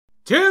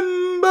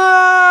Timber!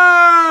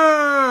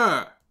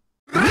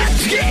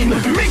 Let's game!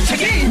 Meet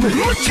game!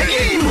 What's your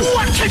game?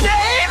 What's your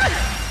name?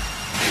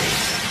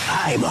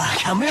 I'm a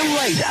Kamen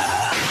Rider.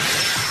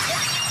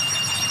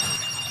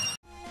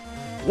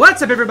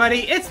 What's up, everybody?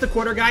 It's the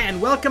Quarter Guy,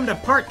 and welcome to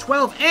Part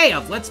 12A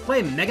of Let's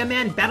Play Mega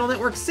Man Battle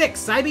Network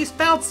 6, Cybeast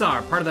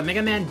Falzar, part of the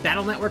Mega Man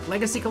Battle Network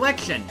Legacy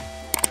Collection.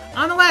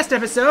 On the last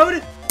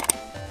episode,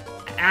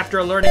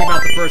 after learning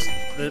about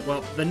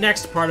the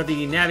next part of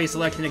the Navi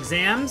selection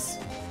exams,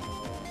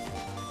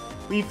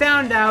 we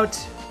found out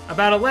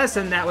about a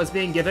lesson that was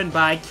being given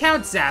by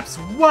Count Zap's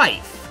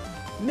wife,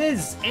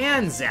 Ms.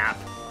 Ann Zap.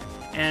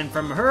 And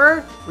from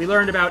her, we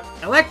learned about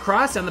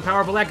Electcross and the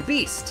power of Elect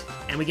Beast,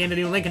 and we gained a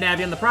new Link and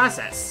Navi in the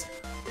process.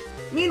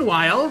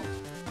 Meanwhile,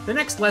 the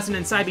next lesson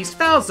in Cybeast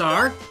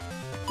Falzar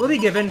will be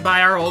given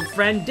by our old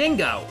friend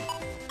Dingo.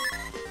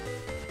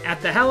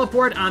 At the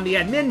heliport on the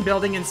admin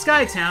building in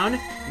Skytown,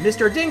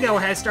 Mr. Dingo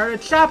has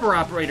started Chopper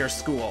Operator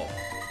School.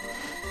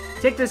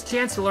 Take this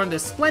chance to learn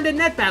this splendid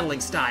net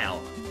battling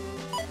style.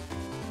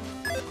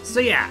 So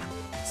yeah,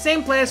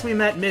 same place we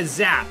met Ms.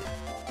 Zap.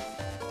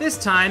 This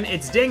time,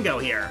 it's Dingo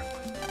here.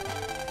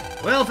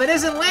 Well, if it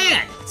isn't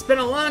Lan, it's been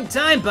a long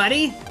time,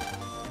 buddy.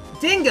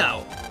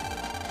 Dingo,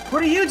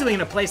 what are you doing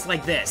in a place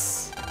like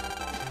this?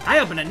 I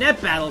opened a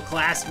net battle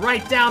class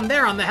right down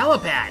there on the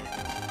helipad.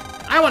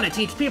 I want to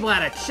teach people how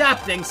to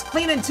chop things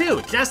clean and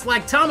two, just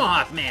like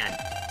Tomahawk Man.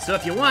 So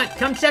if you want,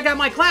 come check out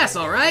my class,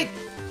 alright?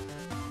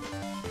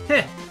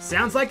 Heh,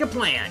 sounds like a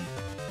plan.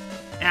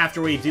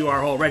 After we do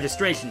our whole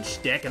registration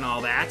shtick and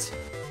all that.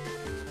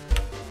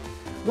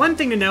 One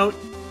thing to note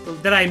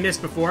that I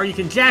missed before, you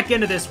can jack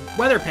into this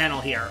weather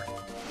panel here.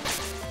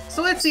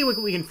 So let's see what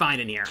we can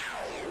find in here.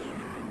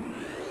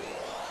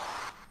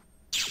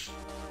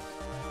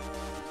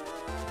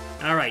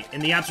 Alright,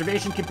 in the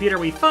observation computer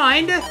we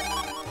find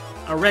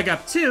a Reg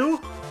Up 2,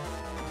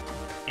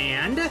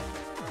 and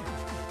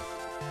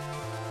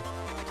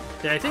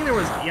I think there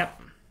was, yep.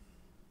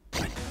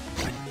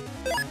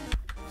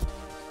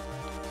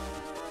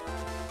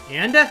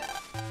 And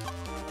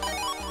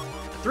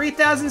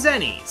 3,000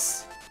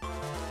 zennies.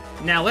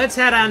 Now let's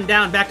head on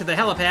down back to the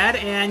helipad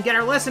and get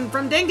our lesson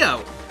from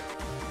Dingo.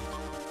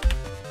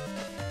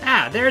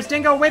 Ah, there's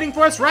Dingo waiting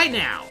for us right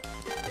now.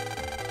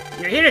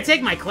 You're here to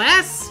take my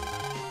class?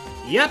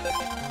 Yep.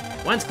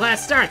 Once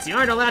class starts, you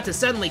aren't allowed to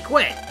suddenly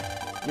quit.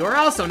 You are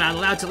also not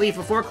allowed to leave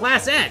before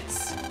class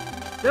ends.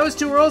 Those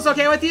two rules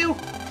okay with you?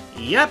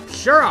 Yep,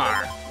 sure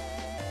are.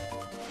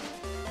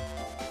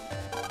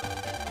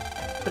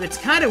 But it's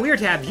kind of weird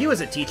to have you as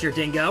a teacher,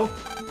 Dingo.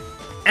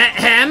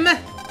 Ahem.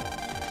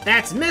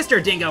 That's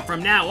Mr. Dingo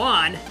from now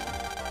on.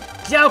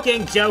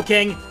 Joking,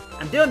 joking.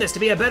 I'm doing this to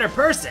be a better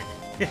person.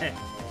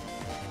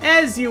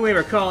 As you may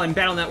recall in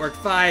Battle Network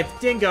 5,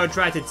 Dingo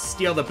tried to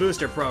steal the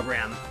booster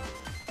program.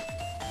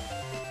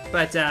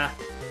 But,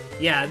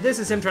 yeah, this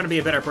is him trying to be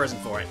a better person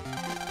for it.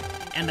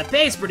 And the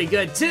pay's pretty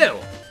good, too.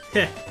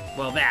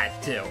 Well,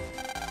 that, too.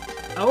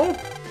 Oh?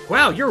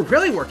 Wow, you're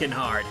really working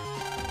hard.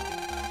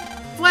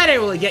 Flat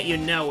air will get you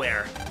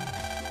nowhere.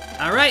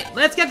 Alright,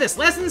 let's get this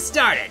lesson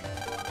started.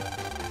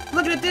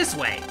 Look at it this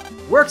way.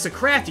 Work's a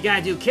craft you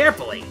gotta do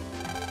carefully.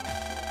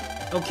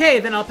 Okay,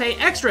 then I'll pay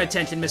extra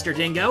attention, Mr.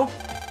 Dingo.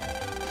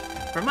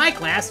 For my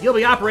class, you'll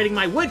be operating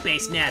my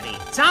wood-based Navi,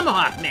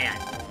 Tomahawk Man.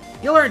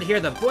 You'll learn to hear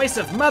the voice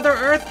of Mother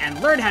Earth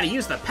and learn how to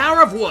use the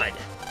power of wood.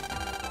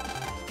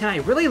 Can I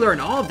really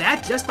learn all of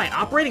that just by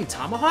operating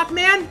Tomahawk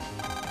Man?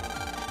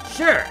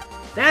 Sure,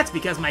 that's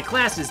because my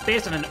class is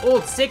based on an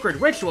old sacred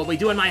ritual we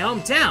do in my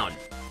hometown.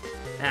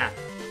 Ah,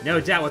 no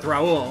doubt with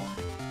Raoul.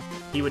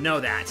 He would know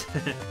that.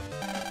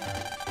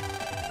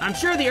 I'm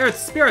sure the Earth's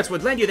spirits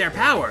would lend you their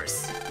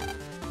powers.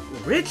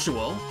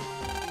 Ritual?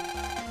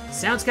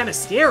 Sounds kind of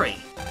scary.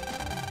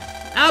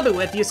 I'll be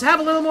with you, so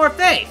have a little more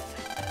faith.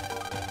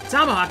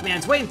 Tomahawk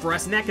Man's waiting for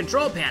us in that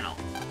control panel.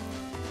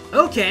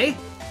 Okay.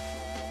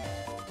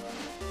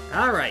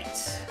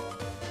 Alright.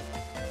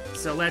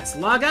 So let's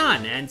log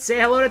on and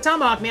say hello to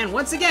Tomahawk Man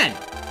once again.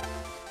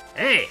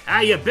 Hey, how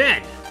you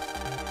been?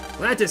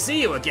 Glad to see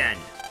you again.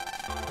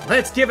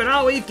 Let's give it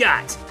all we've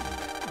got.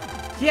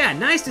 Yeah,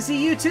 nice to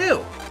see you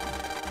too.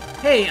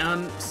 Hey,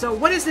 so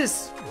what is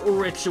this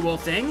ritual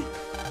thing?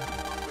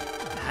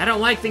 I don't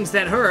like things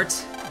that hurt.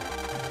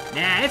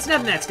 Nah, it's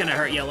nothing that's gonna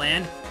hurt you,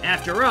 Lan.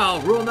 After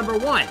all, rule number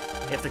 1,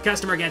 if the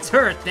customer gets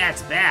hurt,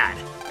 that's bad.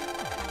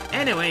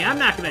 Anyway, I'm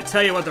not gonna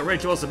tell you what the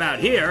ritual's about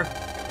here.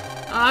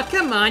 Aw,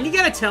 come on, you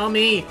gotta tell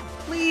me.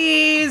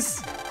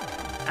 Please.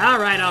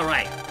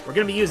 Alright. We're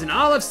gonna be using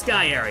all of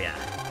Sky Area.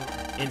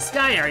 In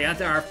Sky Area,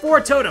 there are 4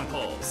 totem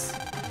poles.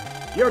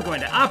 You're going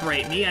to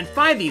operate me and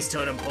find these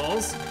totem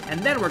poles,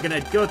 and then we're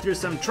gonna go through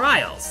some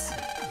trials.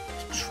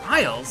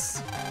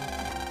 Trials?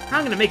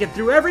 I'm gonna make it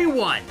through every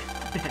one.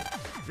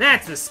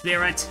 That's the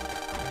spirit.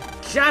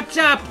 Chop,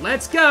 chop,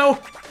 let's go.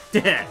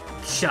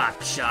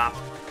 Chop, chop.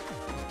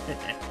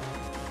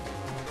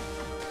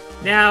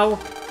 Now,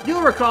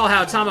 you'll recall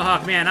how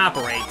Tomahawk Man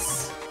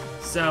operates,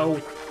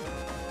 so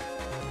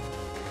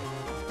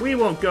we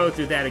won't go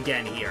through that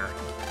again here.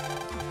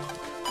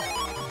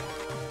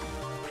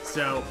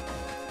 so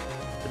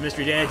the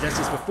mystery data just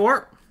as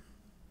before.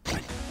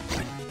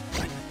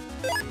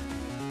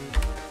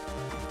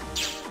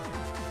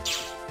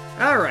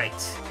 Alright,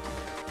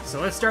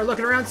 so let's start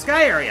looking around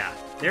Sky Area.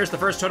 There's the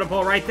first totem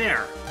pole right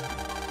there.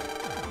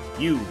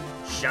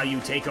 Shall you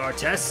take our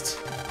test?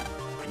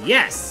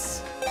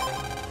 Yes!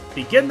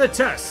 Begin the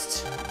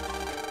test.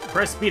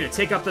 Press B to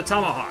take up the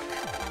tomahawk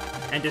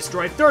and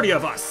destroy 30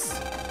 of us.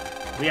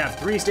 We have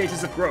 3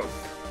 stages of growth.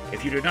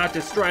 If you do not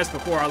destroy us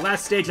before our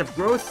last stage of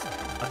growth,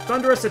 a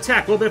thunderous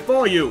attack will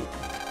befall you.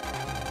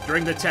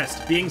 During the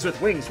test, beings with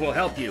wings will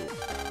help you.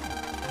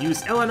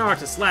 Use L and R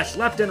to slash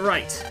left and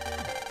right.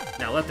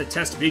 Now let the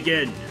test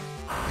begin.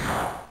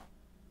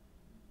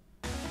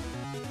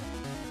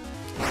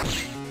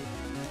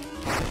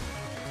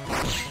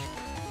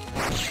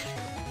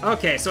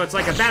 Okay, so it's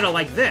like a battle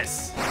like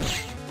this.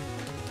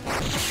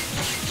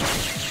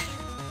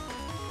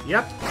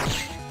 Yep.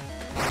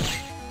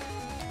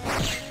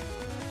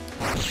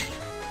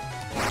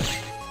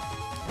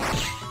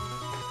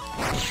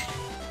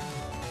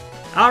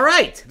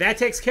 Alright, that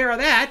takes care of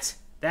that.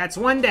 That's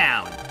 1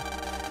 down.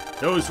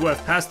 Those who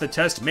have passed the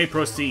test may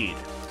proceed.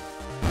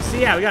 So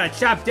yeah, we gotta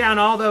chop down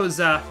all those,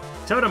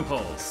 totem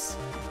poles.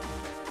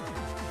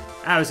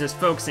 I was just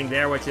focusing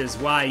there, which is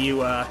why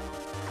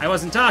I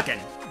wasn't talking.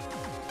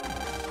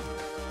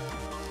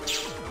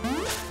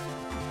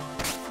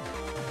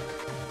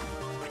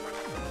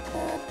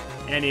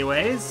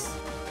 Anyways.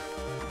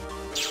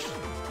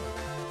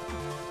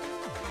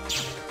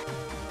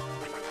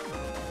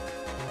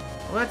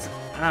 Let's...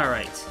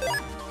 Alright.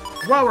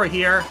 While we're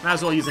here, might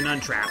as well use an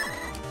untrap.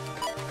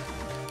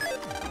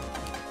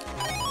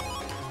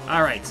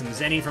 Alright, some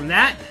Zenny from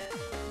that.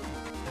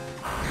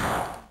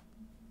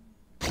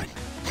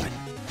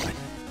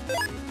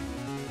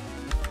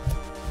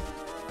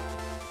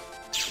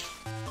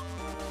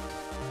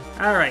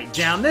 Alright,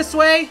 down this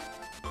way.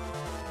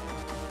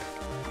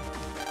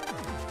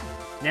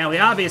 Now, we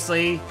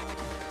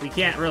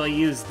can't really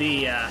use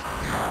the,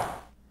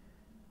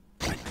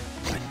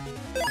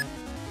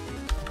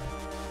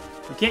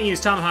 we can't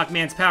use Tomahawk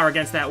Man's power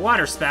against that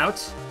water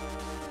spout.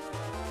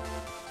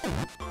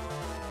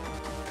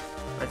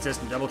 Let's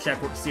just double check,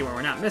 see where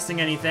we're not missing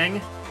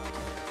anything.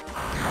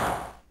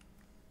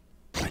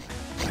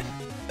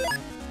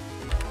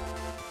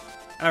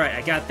 Alright,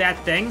 I got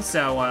that thing,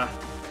 so,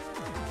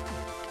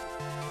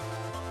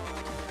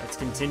 let's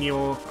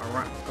continue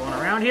going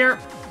around here.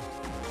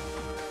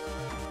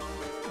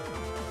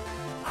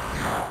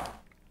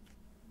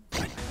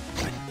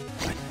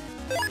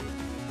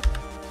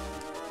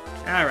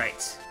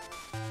 Alright.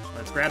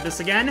 Let's grab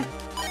this again.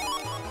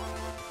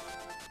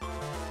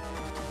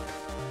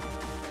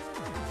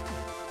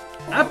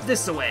 Up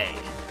this way.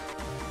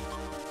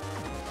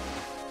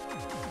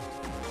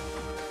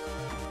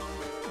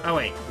 Oh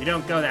wait, we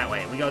don't go that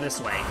way. We go this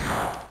way.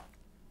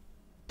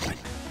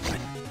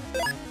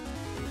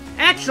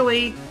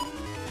 Actually,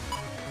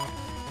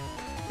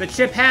 the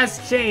chip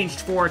has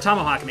changed for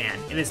Tomahawk Man.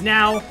 It is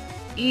now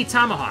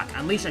E-Tomahawk.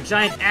 Unleash a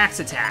giant axe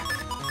attack.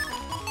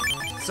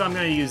 So I'm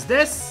gonna use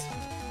this.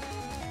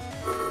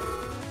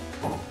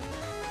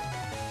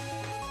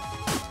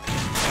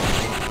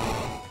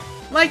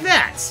 Like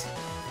that!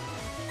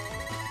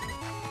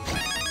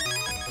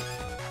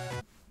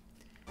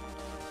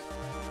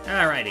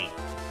 Alrighty.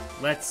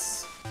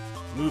 Let's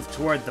move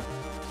toward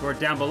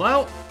down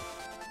below.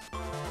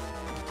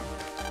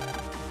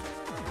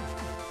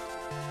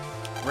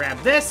 Grab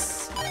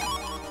this.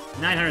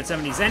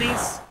 970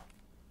 Zennies.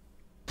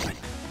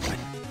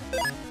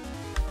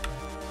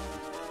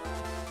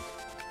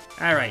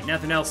 Alright,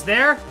 nothing else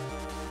there.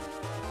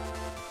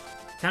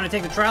 Time to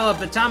take the trial of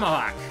the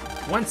Tomahawk.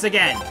 Once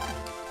again.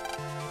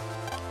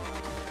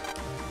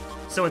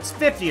 So it's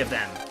 50 of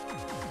them.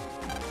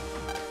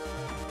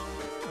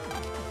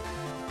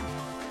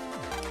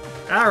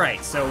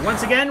 Alright, so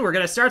once again, we're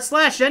gonna start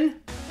slashing.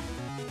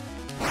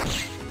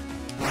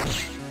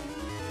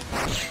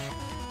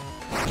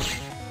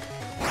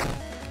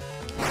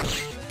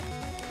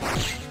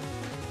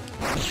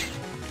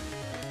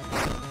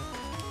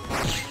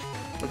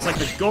 Looks like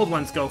the gold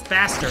ones go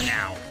faster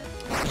now.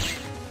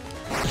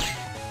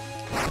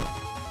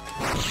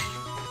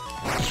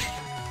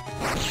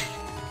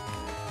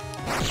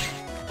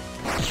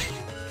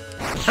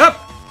 Hup!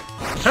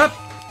 Hup!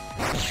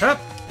 Hup!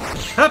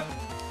 Hup!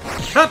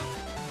 Hup!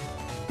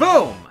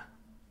 Boom!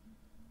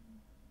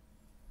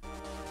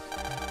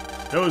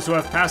 Those who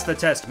have passed the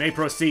test may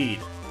proceed.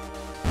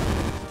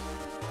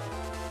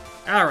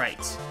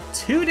 Alright,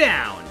 2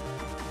 down.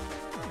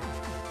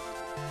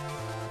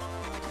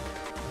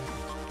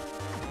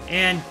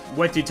 And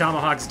what do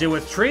Tomahawks do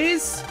with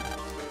trees?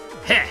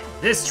 Heh,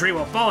 this tree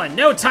will fall in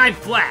no time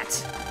flat.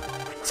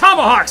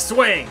 Tomahawk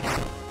swing!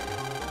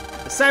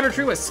 The cyber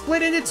tree was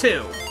split into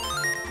 2.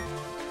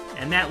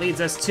 And that leads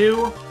us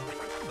to...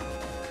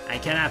 I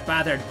cannot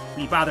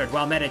be bothered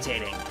while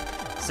meditating.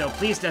 So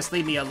please just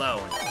leave me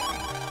alone.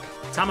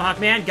 Tomahawk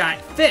Man got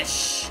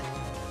fish!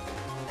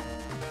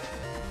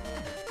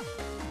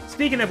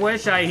 Speaking of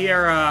which, I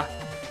hear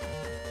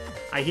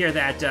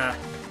that,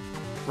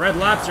 Red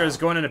Lobster is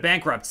going into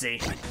bankruptcy.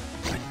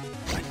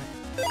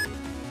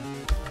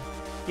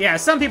 Yeah,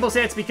 some people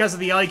say it's because of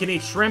the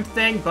all-you-can-eat shrimp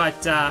thing, but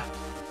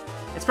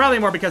it's probably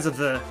more because of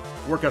the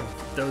work of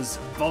those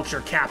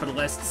vulture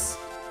capitalists.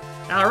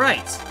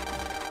 Alright.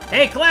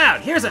 Hey,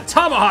 Cloud, here's a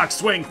tomahawk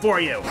swing for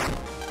you!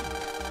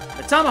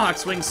 The tomahawk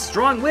swing's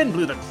strong wind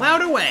blew the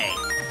cloud away.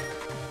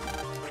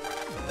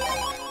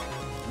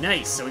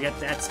 Nice, so we got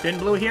that spin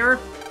blue here.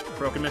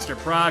 Broken Mr.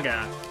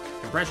 Praga.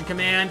 Compression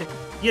command,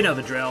 you know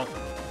the drill.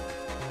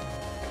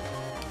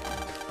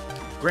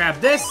 Grab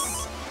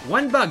this,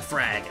 one bug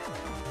frag.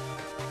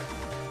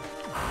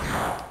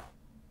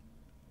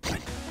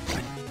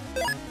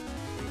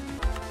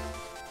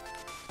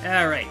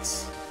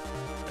 Alright,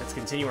 let's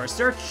continue our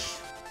search.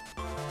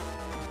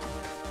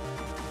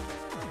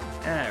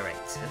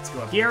 Alright, let's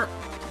go up here.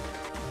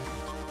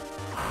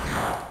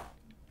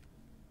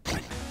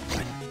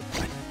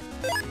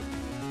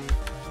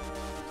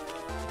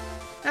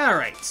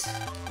 Alright,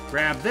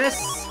 grab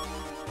this.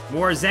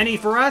 More Zenny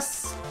for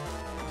us.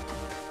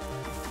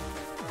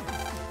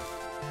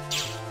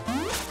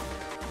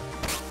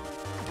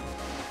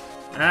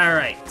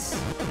 Alright,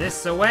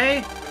 this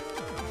away.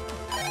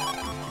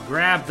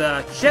 Grab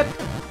the chip.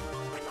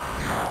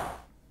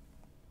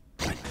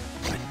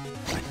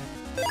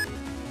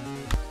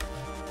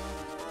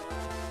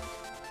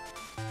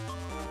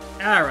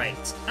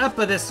 Alright, up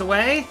a this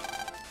away.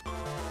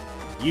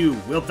 You,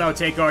 wilt thou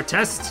take our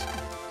test?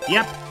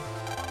 Yep.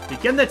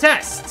 Begin the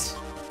test.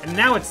 And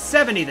now it's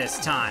 70 this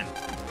time.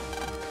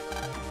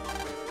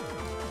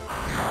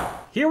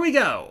 Here we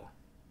go.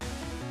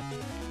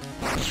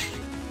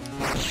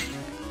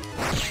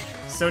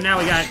 So now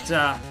we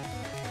got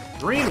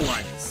green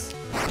ones.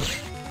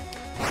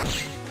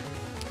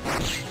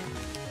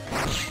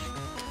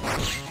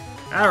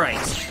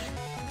 Alright.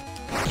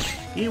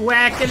 You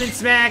whacking and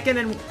smacking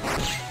and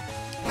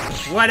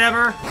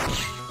whatever.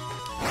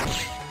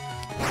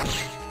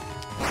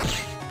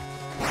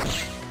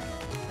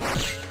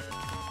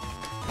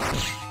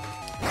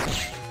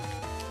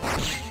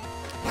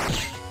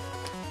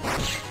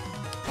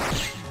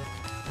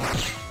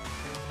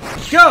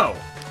 Go!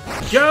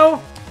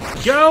 Go!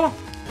 Go!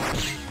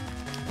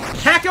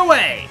 Hack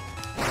away!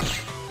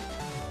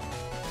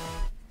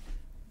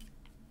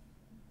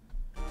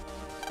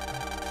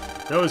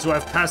 Those who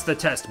have passed the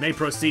test may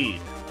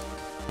proceed.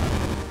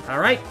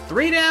 Alright,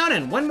 3 down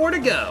and 1 more to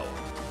go.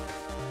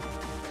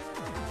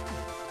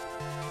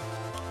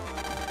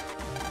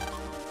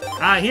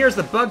 Here's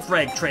the bug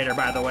frag trader,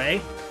 by the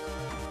way.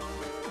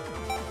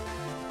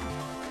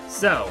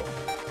 So,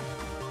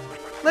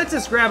 let's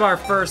just grab our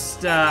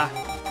first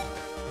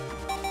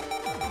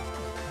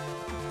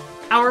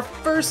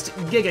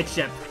Giga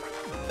Chip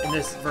in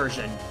this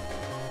version.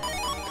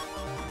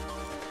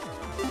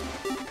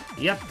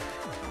 Yep.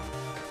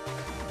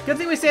 Good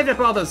thing we saved up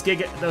all those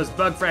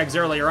bug frags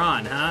earlier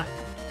on, huh?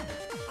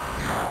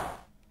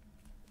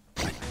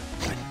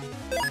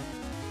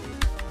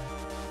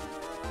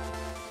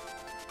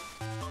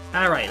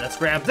 Alright, let's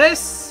grab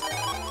this.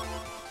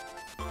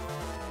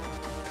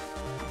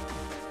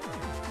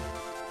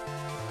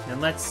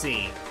 And let's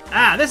see.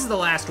 This is the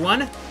last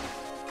one.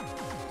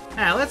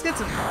 Let's get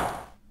some...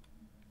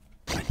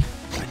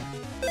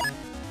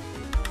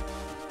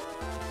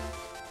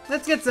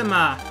 Let's get some,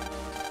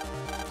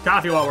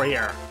 coffee while we're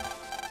here.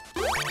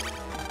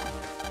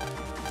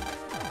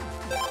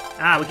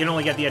 We can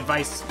only get the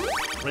advice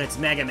when it's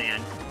Mega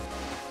Man.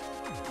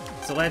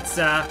 So let's,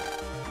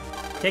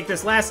 take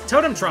this last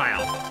totem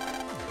trial.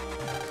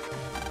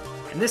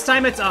 And this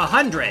time it's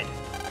 100.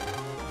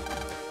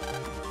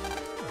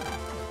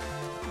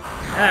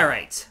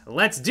 Alright,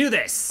 let's do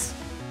this.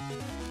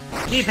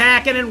 Keep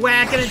hacking and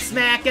whacking and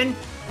smacking.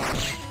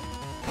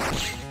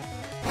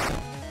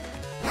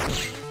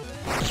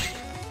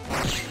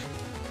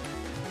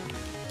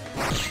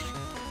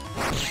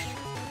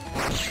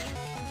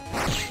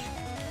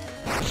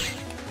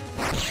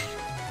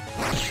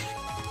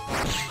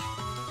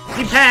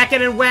 Keep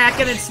hacking and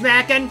whacking and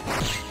smacking.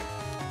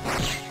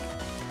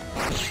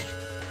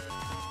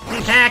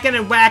 Keep hacking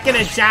and whacking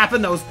and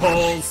chopping those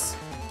poles.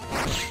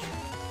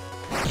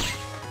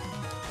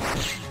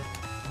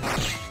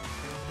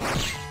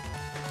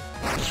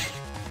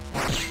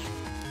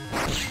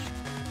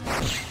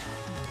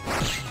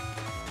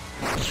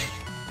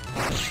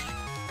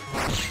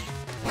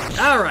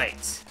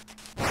 Alright.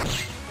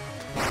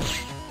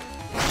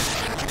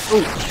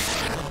 Ooh.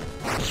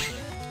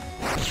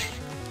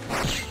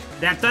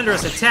 That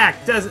thunderous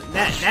attack doesn't...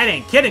 That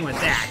ain't kidding with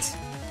that.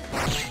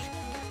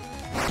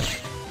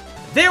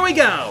 There we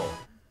go!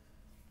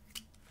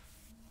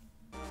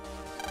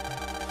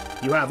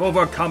 You have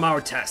overcome our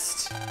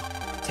test.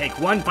 Take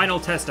one final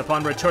test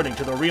upon returning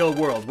to the real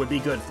world would be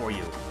good for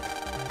you.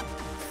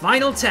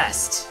 Final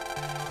test.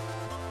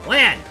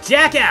 Lan,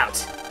 jack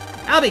out!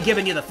 I'll be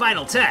giving you the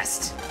final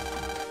test.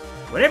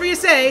 Whatever you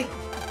say.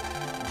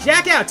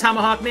 Jack out,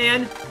 Tomahawk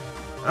Man.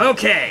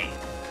 Okay.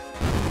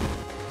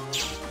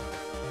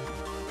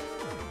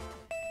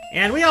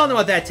 And we all know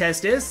what that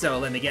test is, so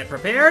let me get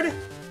prepared.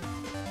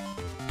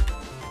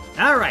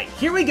 Alright,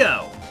 here we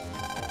go.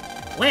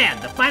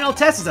 Plan, the final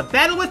test is a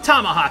battle with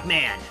Tomahawk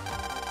Man.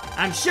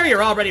 I'm sure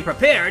you're already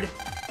prepared.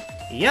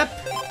 Yep.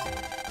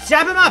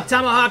 Chop him up,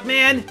 Tomahawk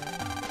Man.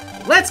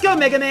 Let's go,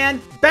 Mega Man.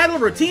 Battle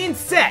routine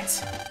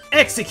set.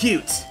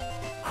 Execute.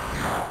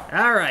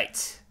 All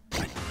right.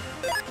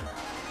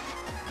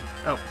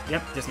 Oh,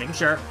 yep, just making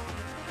sure.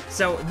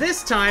 So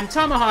this time,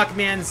 Tomahawk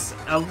Man's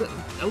a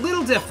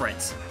little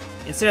different.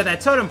 Instead of that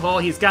totem pole,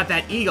 he's got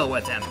that eagle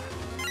with him.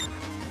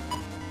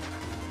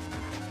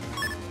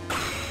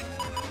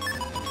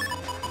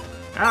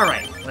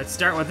 Alright, let's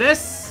start with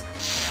this.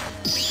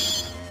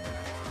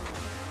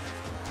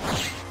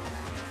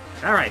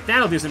 Alright,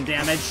 that'll do some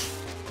damage.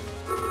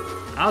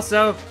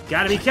 Also,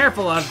 gotta be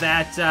careful of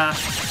that,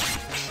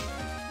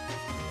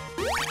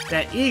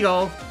 that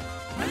eagle.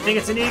 I think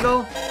it's an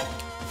eagle.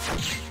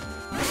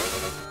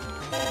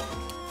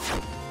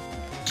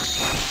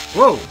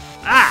 Whoa!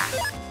 Ah!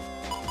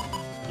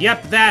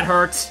 Yep, that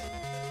hurt.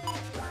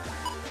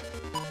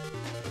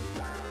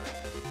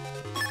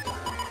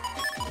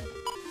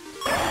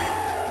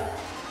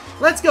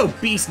 Let's go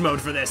beast mode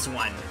for this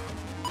one.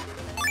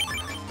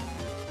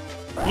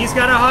 He's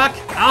got a hawk,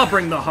 I'll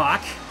bring the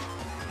hawk.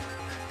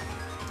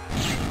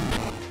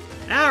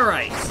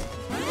 Alright.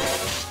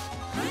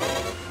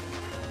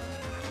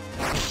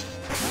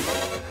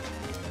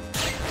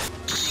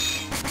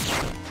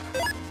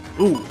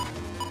 Ooh.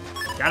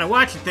 Gotta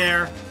watch it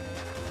there.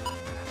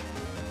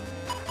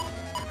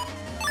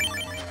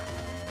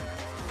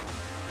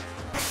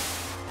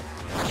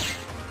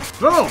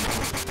 Boom!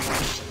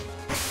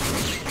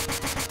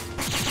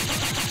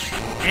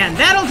 And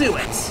that'll do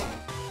it!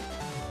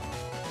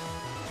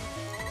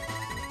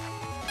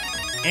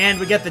 And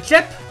we get the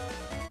chip.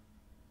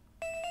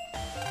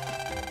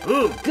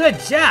 Ooh, good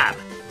job!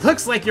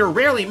 Looks like you're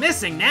rarely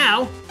missing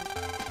now.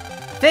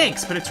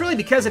 Thanks, but it's really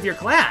because of your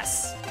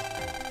class.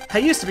 I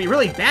used to be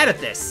really bad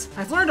at this.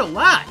 I've learned a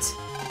lot.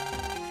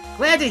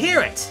 Glad to hear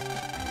it.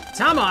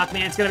 Tomahawk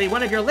Man's gonna be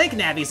one of your Link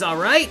Navies,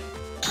 alright?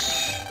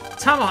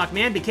 Tomahawk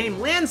Man became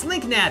Land's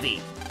Link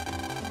Navi.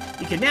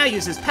 He can now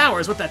use his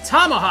powers with the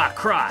Tomahawk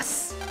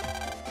Cross.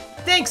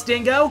 Thanks,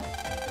 Dingo.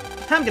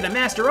 I'm gonna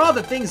master all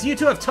the things you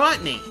two have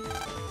taught me.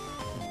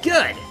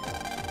 Good.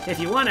 If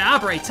you want to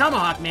operate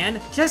Tomahawk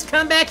Man, just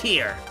come back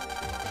here.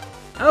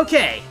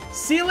 Okay,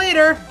 see you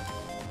later.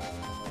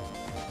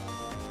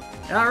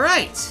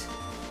 Alright.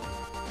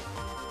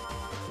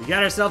 We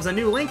got ourselves a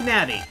new Link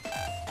Navi.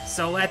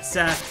 So let's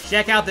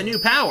check out the new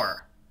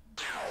power.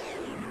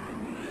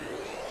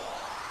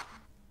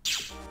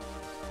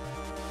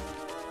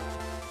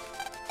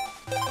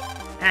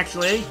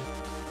 Actually,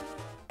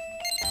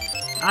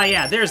 ah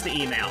yeah, there's the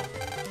email.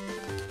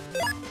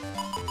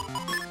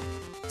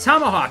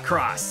 Tomahawk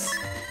Cross.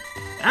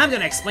 I'm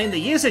gonna explain the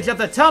usage of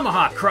the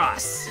Tomahawk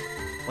Cross.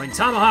 When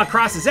Tomahawk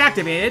Cross is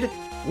activated,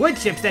 wood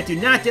chips that do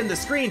not dim the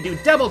screen do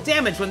double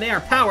damage when they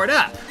are powered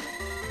up.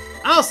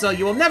 Also,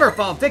 you will never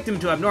fall victim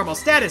to abnormal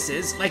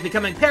statuses, like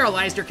becoming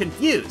paralyzed or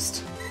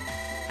confused.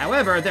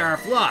 However, there are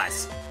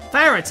flaws.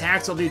 Fire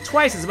attacks will do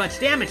twice as much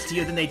damage to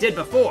you than they did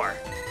before.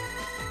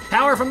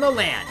 Power from the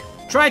land.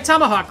 Try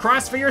Tomahawk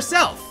Cross for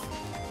yourself.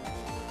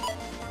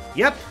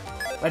 Yep,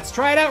 let's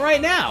try it out right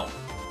now.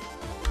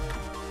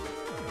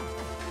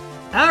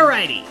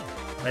 Alrighty,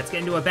 let's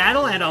get into a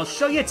battle and I'll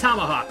show you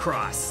Tomahawk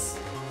Cross.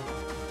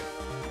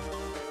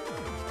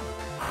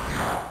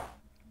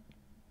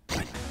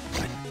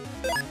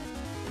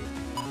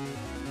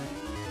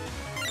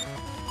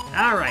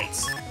 Alright,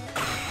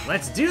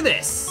 let's do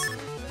this.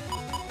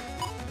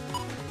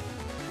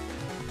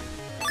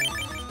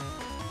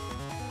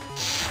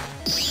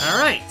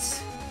 Alright.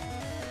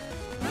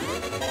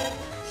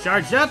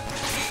 Charge up.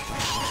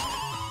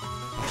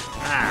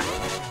 Ah.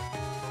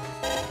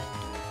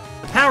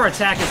 The power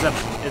attack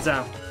is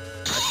a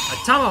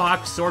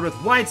tomahawk sword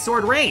with wide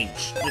sword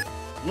range. With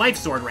life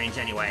sword range,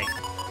 anyway.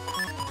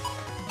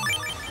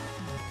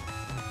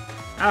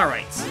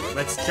 Alright,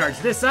 let's charge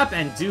this up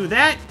and do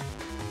that.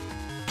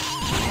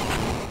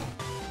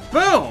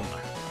 Boom!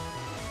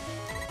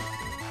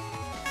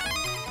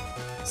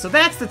 So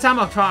that's the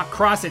Tomahawk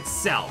Cross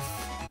itself.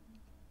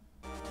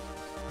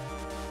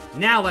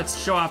 Now let's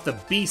show off the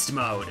beast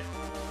mode.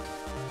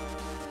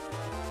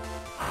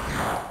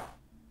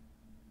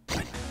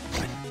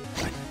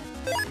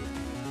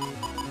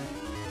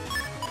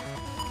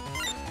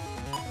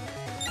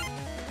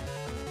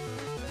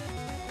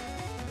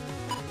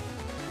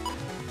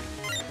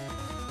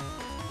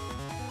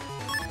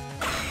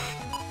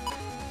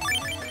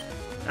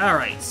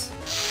 Alright.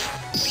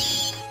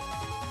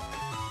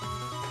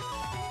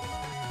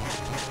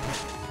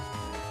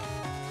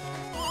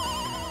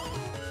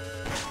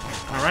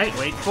 Alright,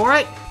 wait for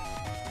it.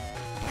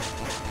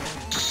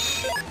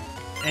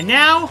 And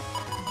now...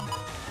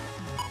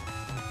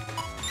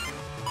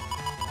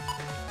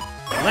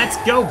 let's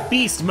go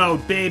beast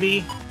mode,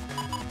 baby!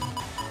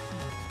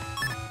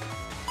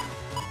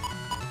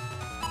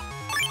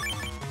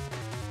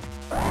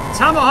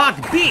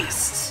 Tomahawk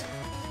Beast!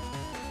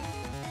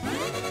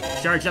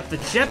 Charge up the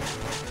chip.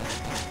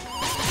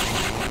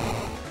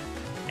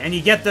 And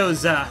you get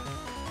those,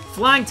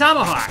 flying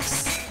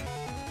tomahawks.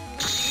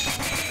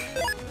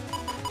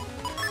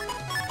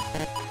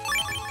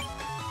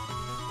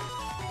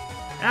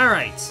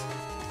 Alright.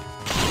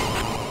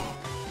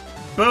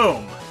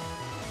 Boom.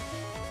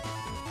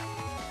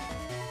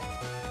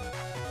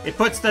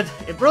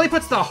 It really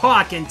puts the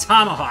hawk in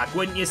Tomahawk,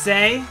 wouldn't you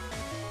say?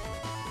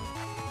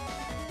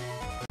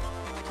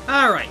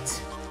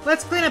 Alright.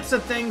 Let's clean up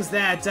some things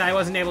that I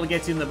wasn't able to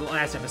get to in the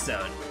last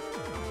episode.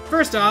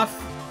 First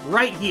off,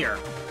 right here.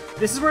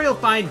 This is where you'll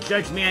find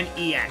Judge Man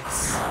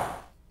EX.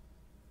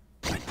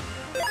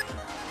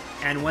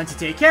 And once you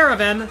take care of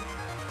him,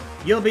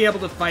 you'll be able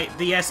to fight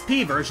the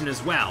SP version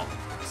as well.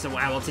 So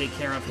I will take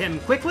care of him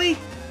quickly.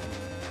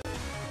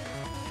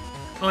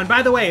 Oh, and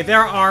by the way,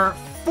 there are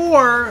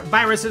 4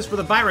 viruses for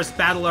the Virus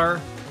Battler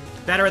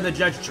that are in the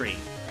Judge Tree.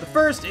 The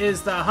first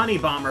is the Honey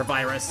Bomber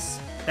virus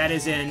that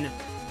is in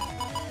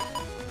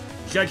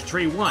Judge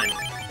Tree 1.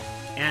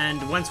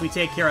 And once we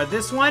take care of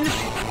this one,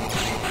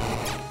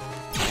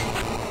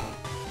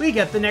 we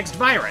get the next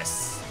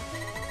virus.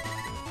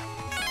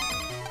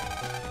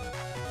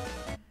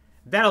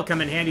 That'll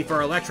come in handy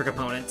for electric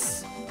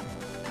opponents.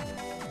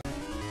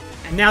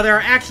 And now there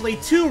are actually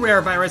 2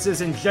 rare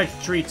viruses in Judge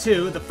Tree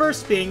 2, the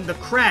first being the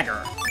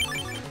Kragger.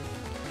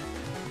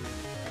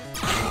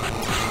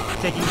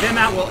 Taking them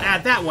out will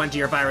add that one to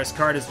your virus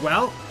card as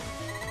well.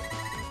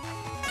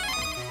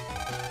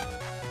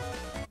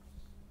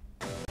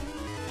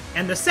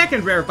 And the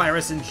second rare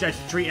virus in Judge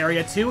Tree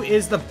Area 2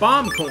 is the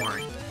Bomb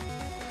Corn.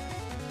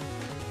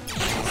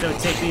 So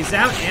take these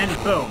out and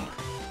boom.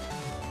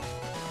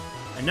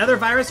 Another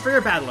virus for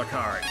your Battler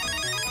card.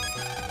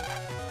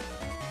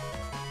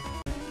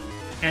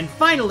 And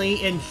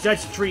finally, in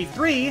Judge Tree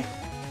 3,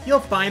 you'll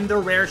find the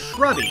rare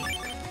Shrubby.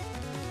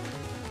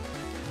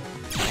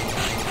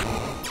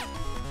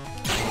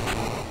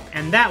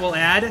 And that will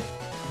add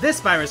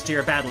this virus to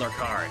your Battler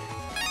card.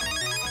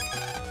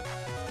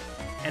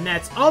 And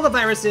that's all the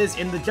viruses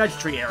in the Judge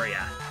Tree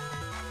area.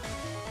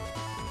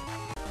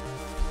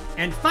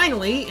 And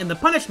finally, in the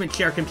Punishment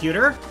Chair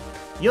computer,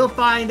 you'll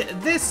find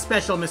this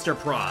special Mr.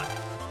 Prog.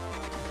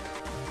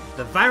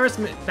 The Virus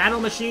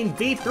Battle Machine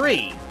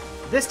V3.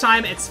 This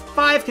time, it's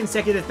 5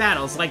 consecutive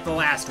battles like the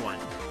last one.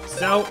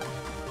 So,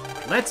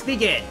 let's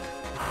begin.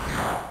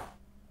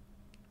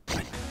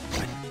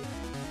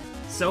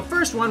 So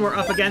first one, we're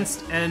up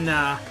against an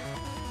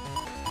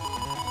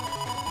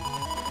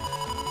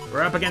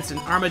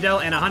Armadillo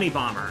and a Honey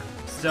Bomber.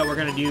 So we're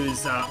gonna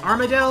use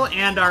Armadillo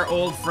and our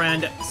old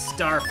friend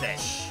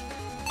Starfish.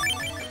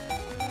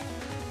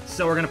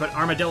 So we're gonna put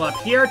Armadillo up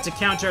here to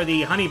counter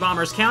the Honey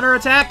Bomber's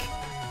counterattack,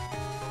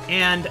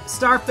 and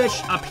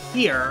Starfish up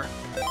here.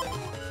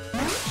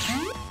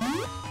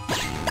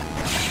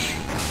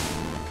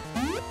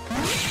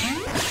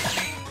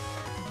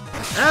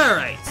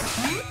 Alright.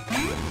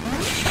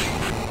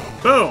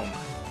 Boom.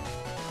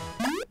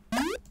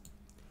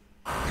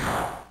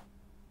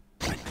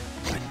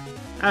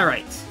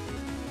 Alright.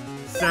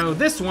 So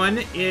this one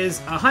is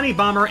a Honey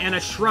Bomber and a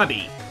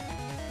Shrubby.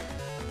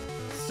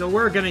 So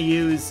we're gonna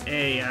use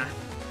a...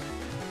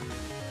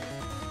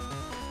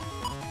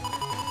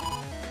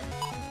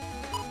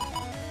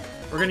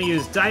 we're gonna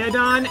use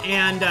Diodon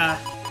and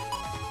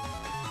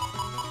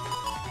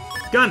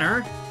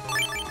Gunner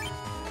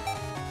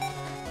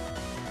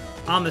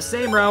on the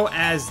same row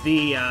as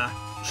the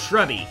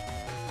Shrubby.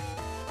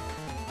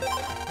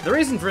 The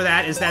reason for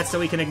that is that so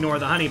we can ignore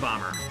the Honey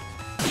Bomber.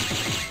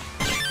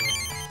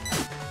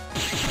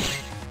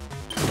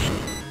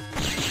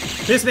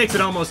 This makes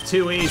it almost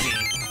too easy.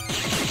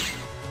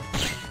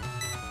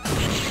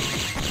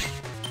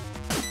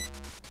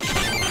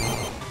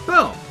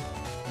 Boom!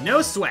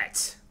 No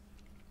sweat.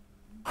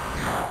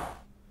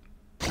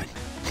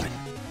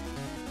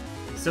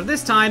 So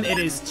this time it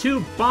is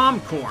 2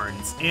 Bomb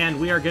Corns, and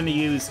we are going to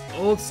use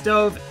Old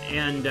Stove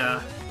and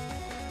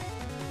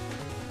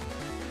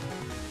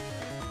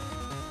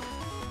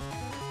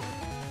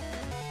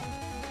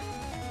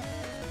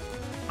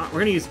we're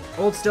going to use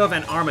Old Stove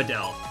and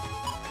Armadillo.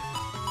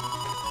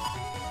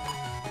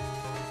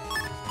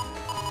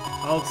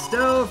 Old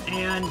Stove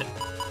and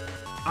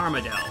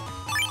Armadillo.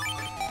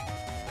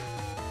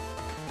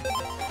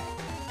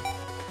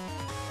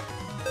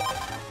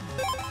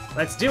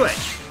 Let's do it.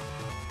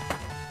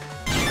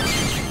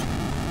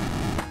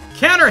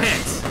 Counter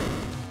hit!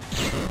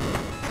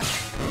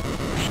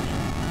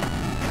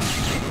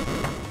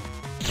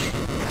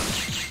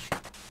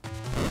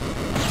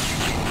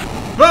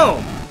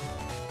 Boom!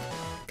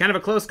 Kind of a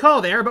close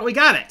call there, but we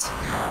got it.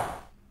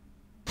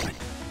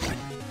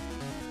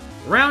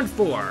 Round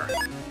 4.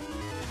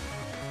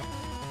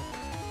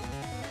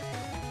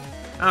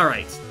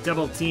 Alright,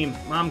 double team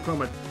Mom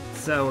Chroma.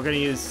 So we're gonna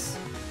use...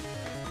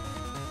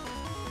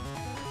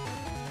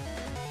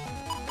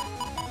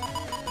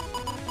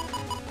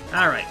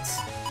 Alright.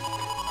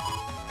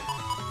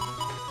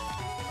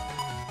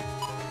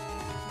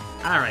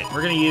 Alright,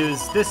 we're gonna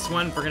use this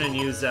one. We're gonna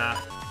use,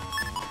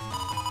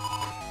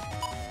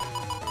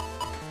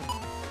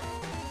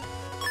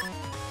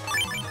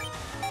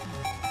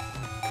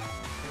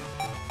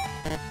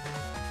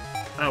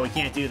 oh, we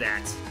can't do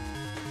that.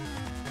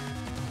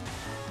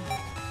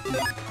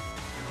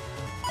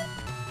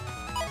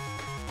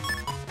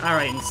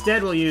 Alright,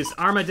 instead we'll use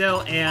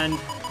Armadillo and...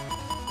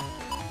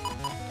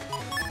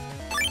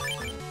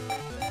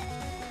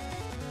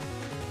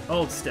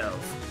 Old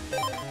Stove.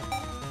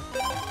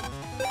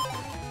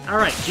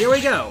 Alright, here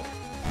we go.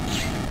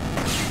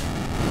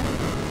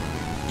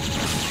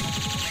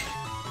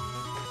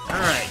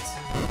 Alright.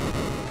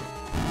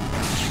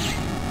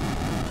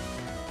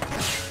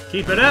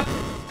 Keep it up.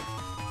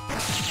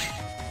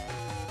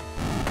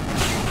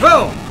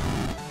 Boom!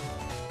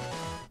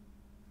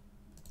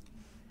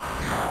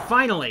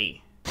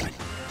 Finally.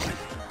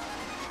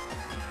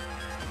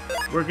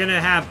 We're gonna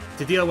have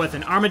to deal with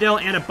an Armadillo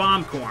and a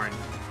Bomb Corn.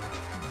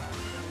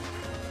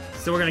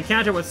 So we're gonna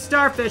counter with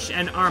Starfish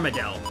and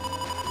Armadillo.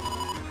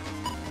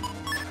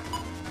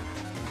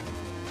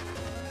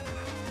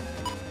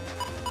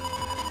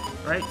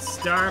 Right,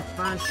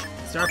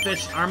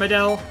 Starfish,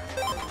 Armadillo.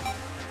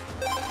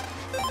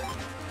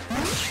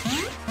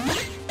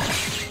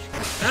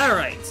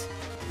 Alright.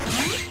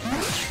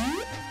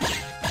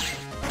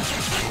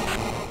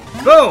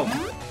 Boom!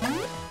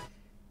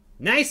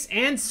 Nice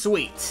and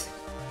sweet.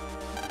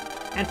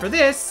 And for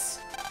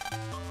this,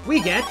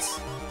 we get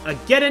a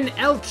Get-in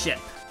L-Chip.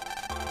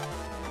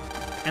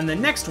 And the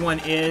next one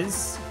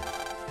is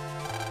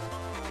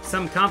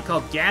some comp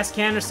called Gas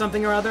Can or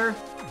something or other.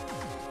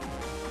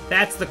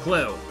 That's the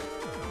clue.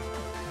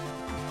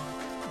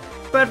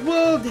 But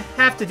we'll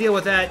have to deal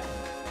with that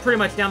pretty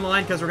much down the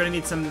line because we're going to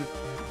need some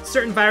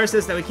certain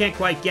viruses that we can't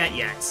quite get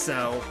yet,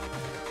 so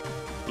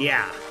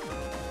yeah.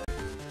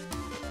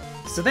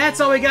 So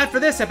that's all we got for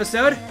this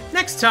episode.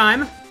 Next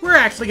time, we're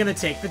actually going to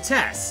take the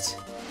test.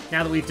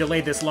 Now that we've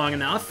delayed this long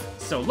enough,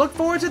 so look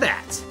forward to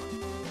that.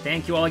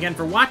 Thank you all again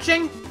for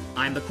watching.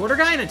 I'm the Quarter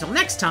Guy, and until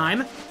next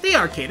time, the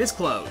arcade is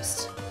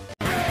closed.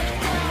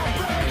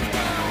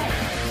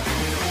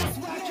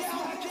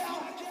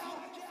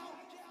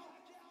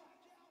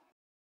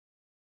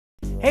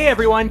 Hey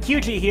everyone,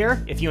 QG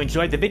here. If you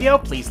enjoyed the video,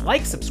 please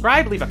like,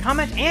 subscribe, leave a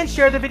comment, and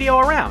share the video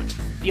around.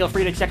 Feel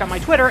free to check out my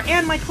Twitter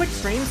and my Twitch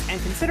streams, and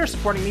consider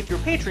supporting me through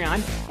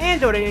Patreon and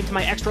donating to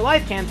my Extra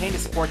Life campaign to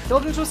support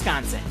Children's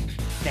Wisconsin.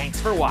 Thanks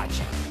for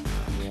watching.